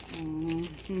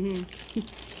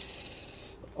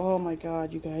 Oh my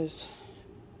god, you guys.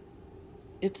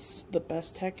 It's the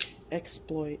Bestech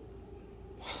Exploit.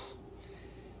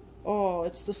 Oh,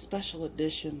 it's the special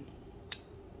edition.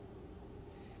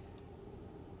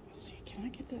 Let's see, can I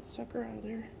get that sucker out of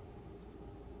there?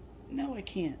 No, I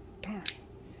can't. Darn.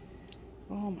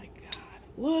 Oh my god.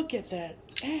 Look at that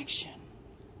action.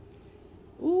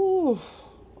 Ooh.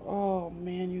 Oh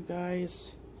man, you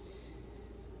guys.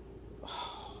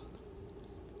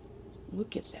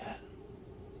 Look at that.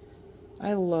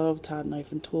 I love Todd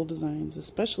Knife and Tool Designs,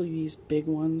 especially these big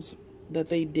ones that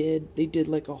they did. They did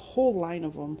like a whole line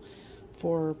of them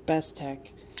for Bestech.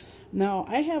 Now,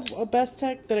 I have a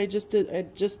Bestech that I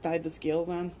just dyed the scales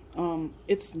on.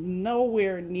 It's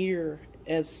nowhere near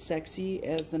as sexy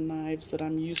as the knives that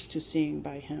I'm used to seeing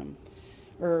by him,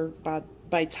 or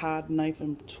by Todd Knife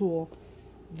and Tool.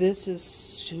 This is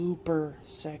super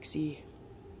sexy.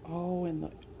 Oh, and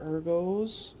the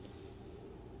ergos.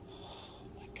 Oh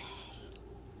my god.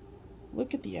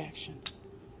 Look at the action.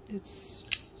 It's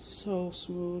so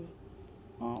smooth.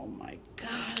 Oh my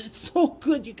god, it's so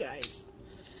good, you guys.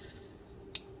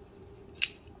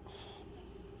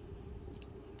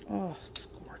 Oh, it's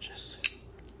gorgeous.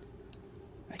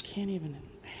 I can't even...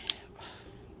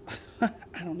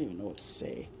 I don't even know what to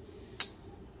say.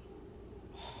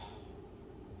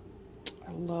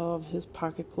 I love his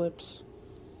pocket clips.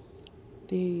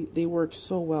 They work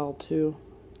so well too.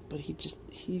 But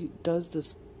he does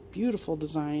this beautiful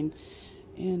design,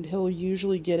 and he'll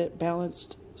usually get it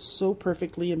balanced so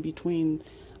perfectly in between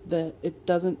that it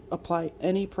doesn't apply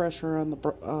any pressure on the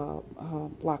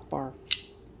lock bar.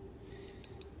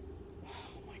 Oh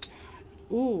my god.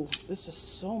 Ooh, this is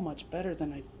so much better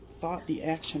than I thought the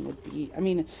action would be. I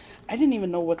mean, I didn't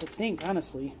even know what to think,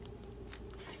 honestly.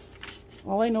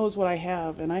 All I know is what I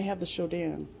have, and I have the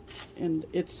Shodan, and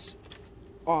it's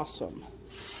awesome.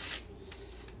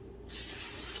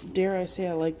 Dare I say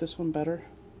I like this one better?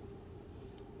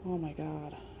 Oh my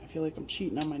god, I feel like I'm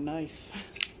cheating on my knife.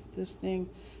 This thing,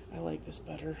 I like this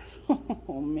better.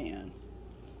 Oh man.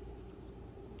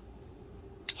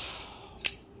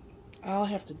 I'll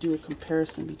have to do a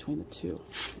comparison between the two.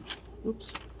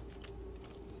 Oops.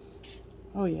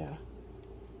 Oh yeah,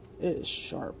 it is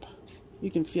sharp. You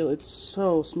can feel it's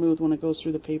so smooth when it goes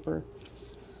through the paper.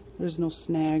 There's no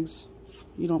snags.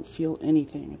 You don't feel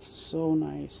anything. It's so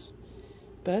nice.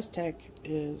 Bestech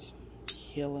is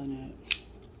killing it.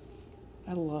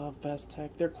 I love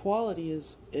Bestech. Their quality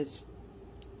is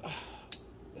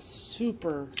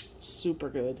super, super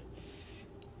good.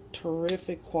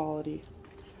 Terrific quality.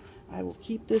 I will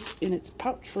keep this in its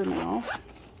pouch for now.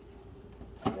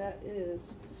 That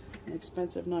is an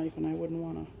expensive knife, and I wouldn't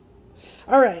want to.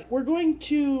 All right, we're going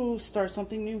to start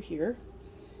something new here.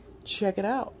 Check it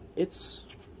out.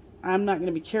 I'm not going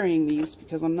to be carrying these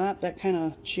because I'm not that kind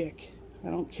of chick. I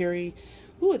don't carry.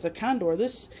 Ooh, it's a Condor.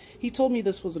 He told me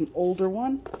this was an older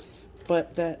one,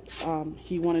 but that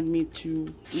he wanted me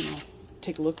to,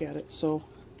 take a look at it. So,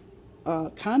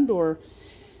 Condor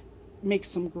makes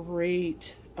some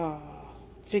great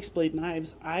fixed blade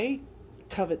knives. I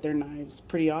covet their knives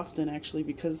pretty often, actually,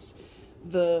 because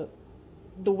the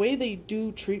way they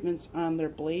do treatments on their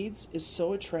blades is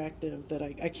so attractive that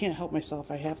I can't help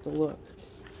myself. I have to look.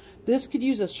 This could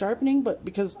use a sharpening, but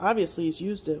because obviously he's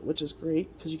used it, which is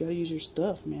great, because you got to use your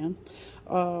stuff, man.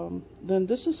 Then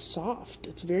this is soft.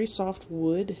 It's very soft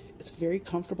wood. It's very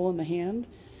comfortable in the hand,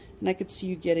 and I could see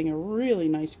you getting a really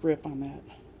nice grip on that.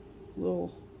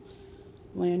 Little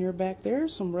lanyard back there,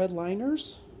 some red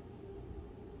liners.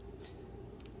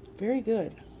 Very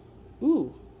good.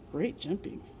 Ooh, great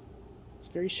jimping. It's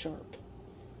very sharp,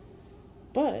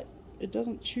 but it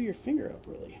doesn't chew your finger up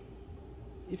really,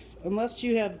 unless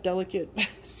you have delicate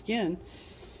skin,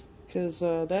 because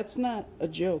that's not a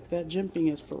joke. That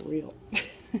jimping is for real.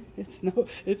 it's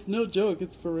no joke.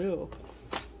 It's for real.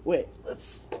 Wait,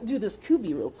 let's do this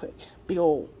Kubi real quick. Big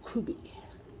old Kubi.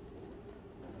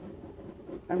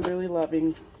 I'm really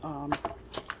loving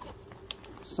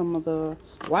some of the.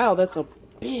 Wow, that's a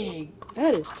big.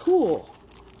 That is cool.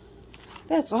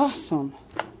 That's awesome.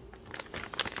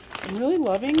 I'm really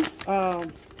loving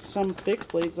some fixed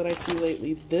blades that I see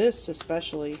lately. This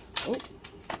especially. Oh,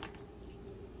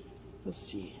 let's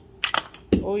see.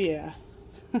 Oh yeah,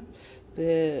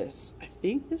 this. I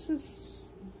think this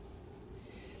is.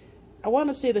 I want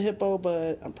to say the Hippo,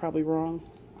 but I'm probably wrong.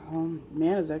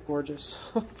 Man, is that gorgeous.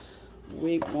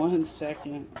 Wait 1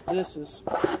 second. This is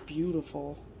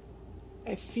beautiful.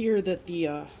 I fear that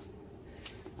the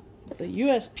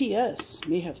USPS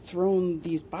may have thrown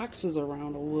these boxes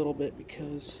around a little bit,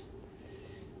 because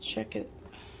check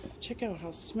out how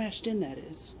smashed in that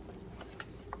is.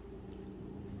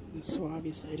 So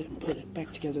obviously I didn't put it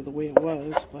back together the way it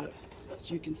was, but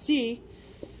as you can see,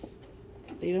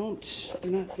 they're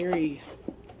not very,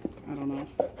 I don't know.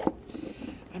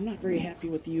 I'm not very happy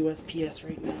with the USPS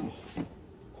right now,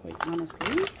 quite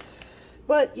honestly.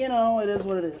 But, it is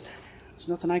what it is. There's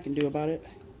nothing I can do about it.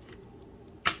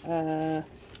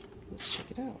 Let's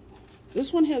check it out.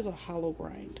 This one has a hollow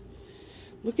grind.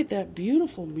 Look at that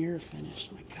beautiful mirror finish.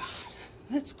 My God,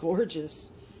 that's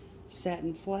gorgeous.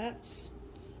 Satin flats,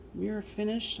 mirror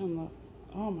finish on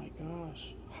Oh my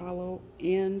gosh. Hollow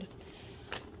and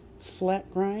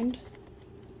flat grind.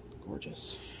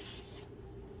 Gorgeous.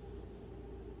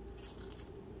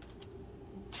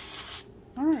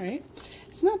 Alright.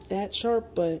 It's not that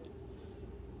sharp, but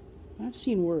I've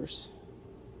seen worse.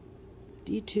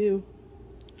 D2.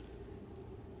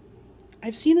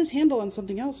 I've seen this handle on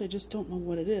something else. I just don't know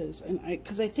what it is. And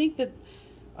because I think that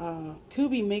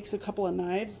Kubey makes a couple of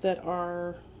knives that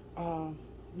are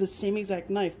the same exact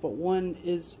knife, but one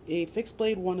is a fixed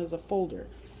blade, one is a folder.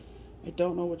 I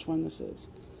don't know which one this is.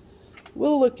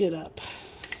 We'll look it up.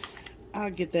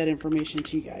 I'll get that information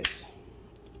to you guys.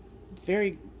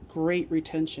 Very great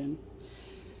retention.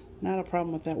 Not a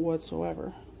problem with that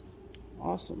whatsoever.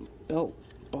 Awesome belt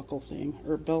buckle thing,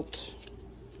 or belt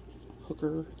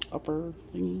hooker upper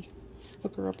thingy.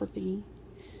 Hooker upper thingy.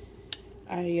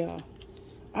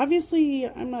 Obviously,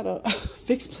 I'm not a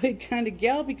fixed blade kind of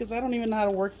gal because I don't even know how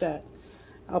to work that.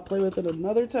 I'll play with it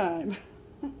another time.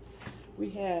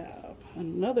 We have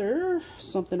another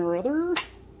something or other.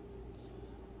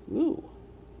 Ooh.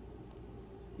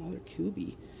 Another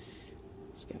Kubey.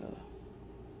 It's got a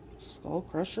skull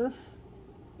crusher.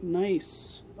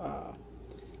 Nice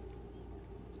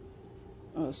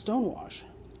stonewash.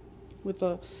 With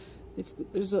a,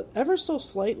 there's a ever so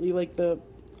slightly like a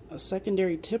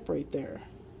secondary tip right there.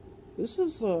 This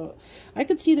is I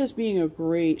could see this being a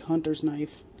great hunter's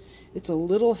knife. It's a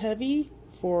little heavy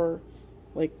for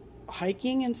like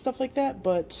hiking and stuff like that,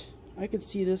 but I could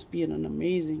see this being an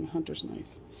amazing hunter's knife.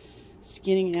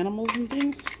 Skinning animals and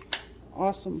things.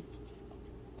 Awesome.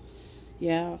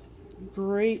 Yeah,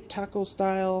 great taco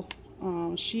style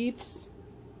sheaths.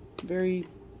 Very,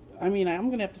 I mean,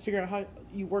 I'm gonna have to figure out how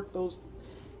you work those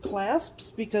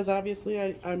clasps because obviously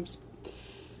I'm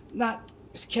not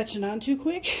catching on too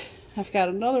quick. I've got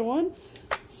another one.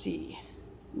 Let's see.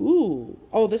 Ooh.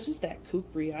 Oh, this is that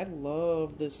kukri. I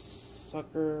love this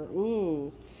sucker.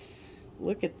 Ooh.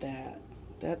 Look at that.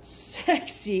 That's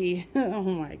sexy. Oh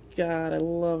my god, I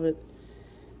love it.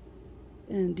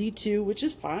 And D2, which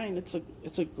is fine. It's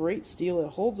a great steel. It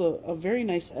holds a very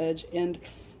nice edge, and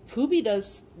Kubey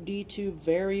does D2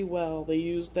 very well. They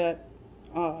use that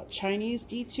Chinese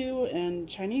D2, and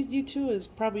Chinese D2 is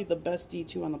probably the best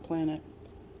D2 on the planet.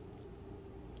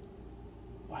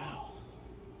 Wow.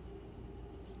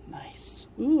 Nice.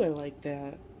 Ooh, I like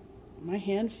that. My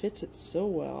hand fits it so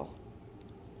well.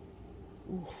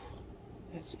 Ooh,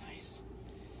 that's nice.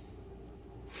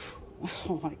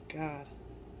 Oh my god.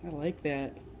 I like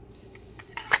that.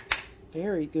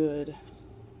 Very good.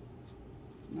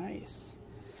 Nice.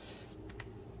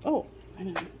 Oh,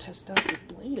 I'm gonna test out the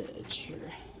blade edge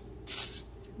here.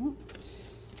 Oh.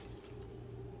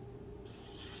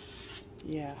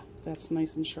 Yeah, that's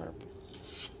nice and sharp.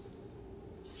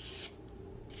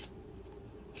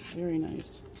 Very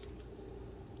nice.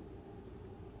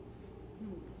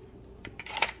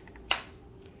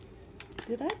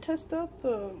 Did I test out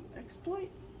the exploit?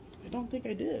 I don't think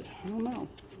I did. I don't know.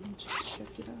 Let me just check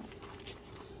it out.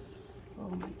 Oh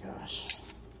my gosh.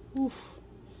 Oof.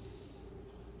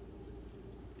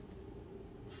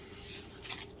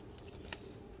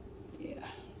 Yeah,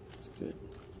 that's good.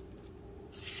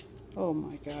 Oh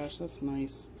my gosh, that's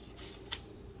nice.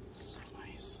 So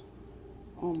nice.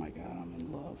 Oh my god, I'm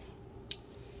in love.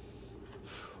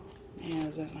 Man,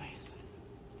 is that nice.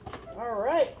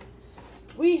 Alright.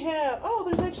 We have, oh,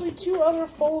 there's actually two other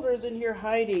folders in here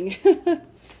hiding.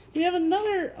 We have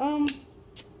another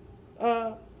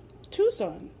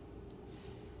Tucson.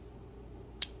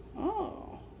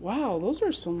 Oh, wow, those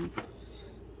are some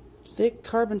thick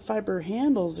carbon fiber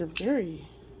handles. They're very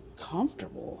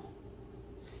comfortable.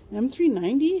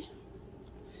 M390.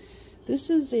 This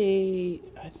is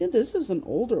I think this is an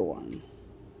older one.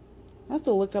 I have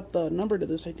to look up the number to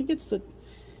this. I think it's the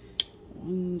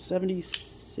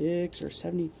 176 or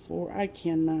 74. I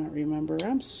cannot remember.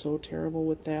 I'm so terrible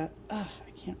with that. I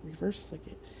can't reverse flick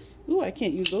it. Ooh, I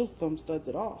can't use those thumb studs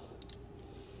at all.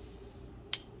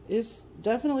 It's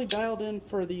definitely dialed in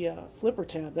for the flipper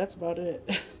tab. That's about it.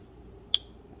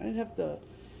 I'd have to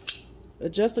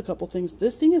adjust a couple things.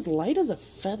 This thing is light as a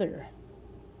feather.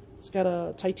 It's got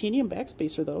a titanium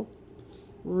backspacer though.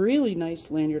 Really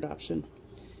nice lanyard option.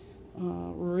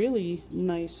 Really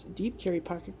nice deep carry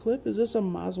pocket clip. Is this a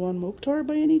Mazwan Mokhtar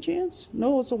by any chance?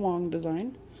 No, it's a Wong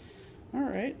design.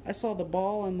 Alright, I saw the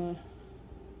ball on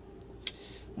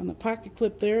the pocket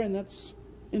clip there, and that's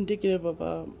indicative of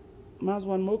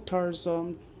Mazwan Mokhtar's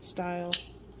style.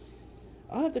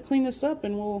 I'll have to clean this up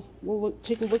and we'll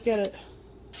take a look at it.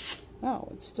 Wow,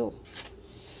 it's still,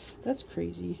 that's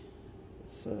crazy.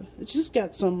 It's just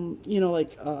got some, you know,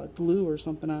 like glue or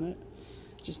something on it.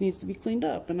 Just needs to be cleaned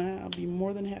up, and I'll be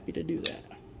more than happy to do that.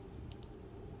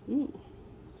 Ooh,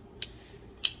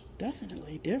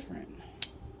 definitely different.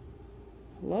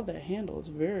 I love that handle. It's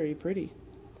very pretty.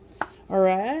 All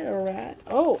right, all right.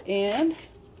 Oh, and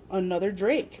another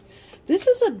Drake. This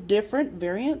is a different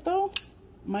variant, though.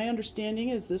 My understanding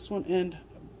is this one, and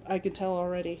I can tell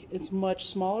already, it's much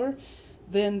smaller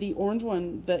than the orange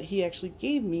one that he actually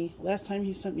gave me last time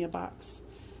he sent me a box.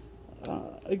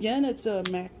 Again, it's a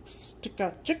Max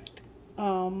Tkachuk.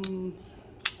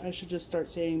 I should just start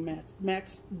saying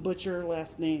Max Butcher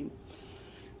last name.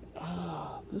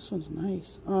 This one's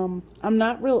nice. I'm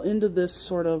not real into this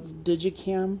sort of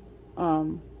Digicam,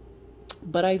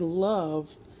 but I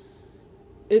love,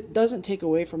 it doesn't take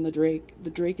away from the Drake. The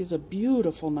Drake is a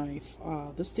beautiful knife.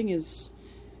 This thing is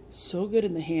so good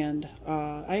in the hand.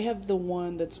 I have the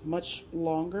one that's much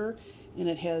longer, and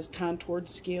it has contoured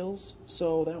scales,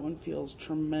 so that one feels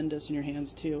tremendous in your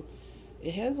hands too.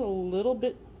 It has a little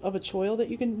bit of a choil that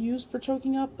you can use for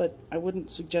choking up, but I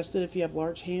wouldn't suggest it if you have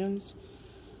large hands.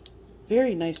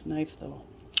 Very nice knife though.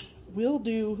 Will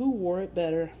do. Who wore it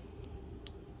better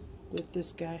with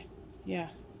this guy? Yeah,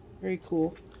 very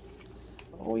cool.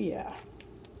 Oh yeah,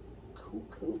 cool,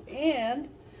 cool. And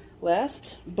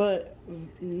last but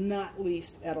not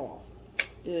least at all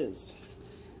is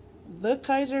the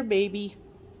Kizer baby.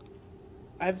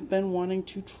 I've been wanting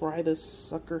to try this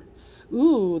sucker.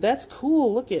 Ooh, that's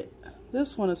cool. Look at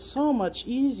this one, is so much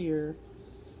easier.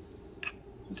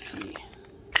 Let's see.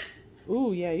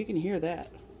 Ooh, yeah, you can hear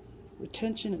that.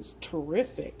 Retention is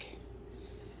terrific.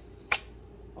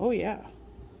 Oh yeah.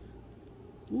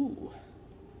 Ooh,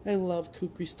 I love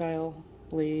kukri style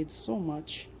blades so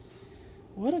much.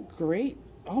 What a great,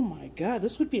 oh my god,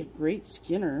 this would be a great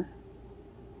skinner.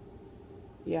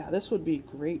 Yeah, this would be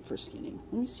great for skinning.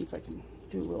 Let me see if I can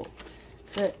do a little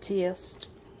cut test.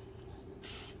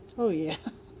 Oh yeah.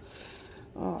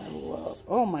 Oh, I love,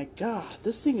 oh my god,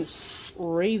 this thing is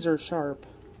razor sharp.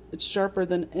 It's sharper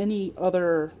than any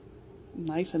other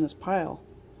knife in this pile.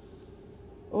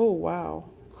 Oh wow,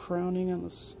 crowning on the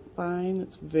spine,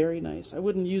 it's very nice. I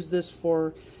wouldn't use this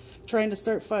for trying to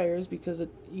start fires because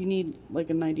you need like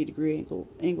a 90-degree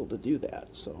angle to do that.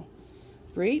 So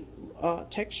great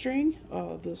texturing.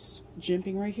 This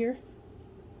jimping right here,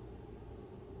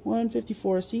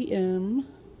 154 cm,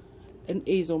 an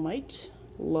azomite.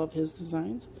 Love his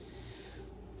designs.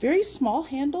 Very small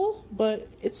handle, but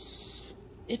it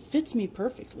fits me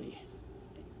perfectly.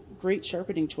 Great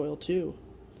sharpening choil too.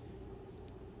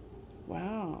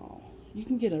 Wow, you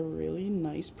can get a really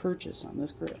nice purchase on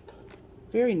this grip.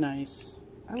 Very nice.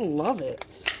 I love it.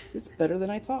 It's better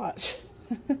than I thought.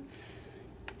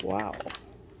 Wow.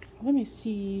 Let me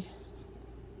see.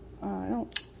 I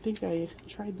don't think I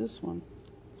tried this one.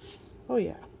 Oh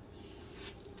yeah.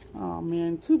 Oh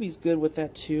man, Kubi's good with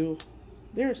that too.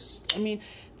 I mean,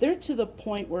 they're to the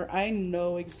point where I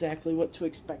know exactly what to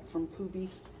expect from Kubi.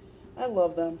 I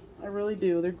love them. I really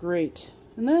do. They're great.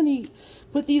 And then he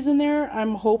put these in there.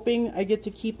 I'm hoping I get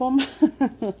to keep them,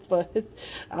 but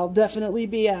I'll definitely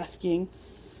be asking.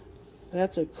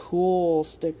 That's a cool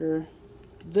sticker.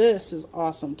 This is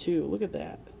awesome too. Look at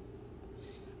that.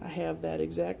 I have that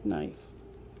exact knife.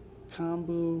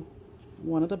 Kambu,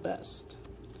 one of the best.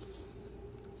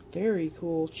 Very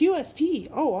cool. QSP.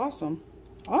 Oh, awesome.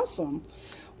 Awesome.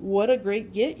 What a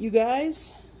great get, you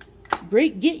guys.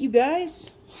 Great get, you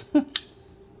guys.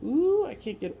 Ooh, I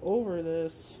can't get over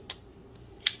this.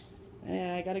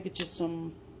 I gotta get you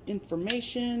some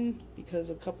information because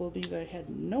a couple of these I had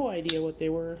no idea what they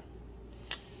were.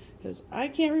 Because I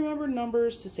can't remember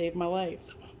numbers to save my life.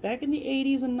 Back in the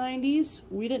 80s and 90s,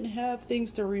 we didn't have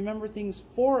things to remember things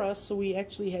for us, so we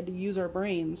actually had to use our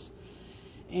brains.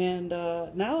 And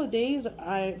nowadays,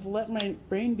 I've let my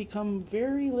brain become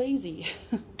very lazy.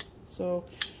 So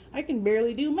I can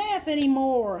barely do math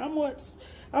anymore. I'm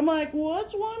like,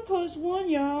 what's 1 + 1,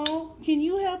 y'all? Can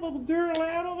you help a girl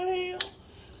out over here?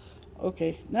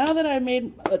 Okay, now that I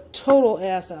made a total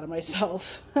ass out of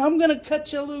myself, I'm gonna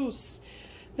cut you loose.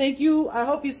 Thank you. I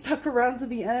hope you stuck around to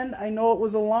the end. I know it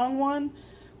was a long one.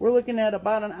 We're looking at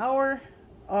about an hour,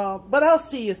 but I'll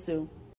see you soon.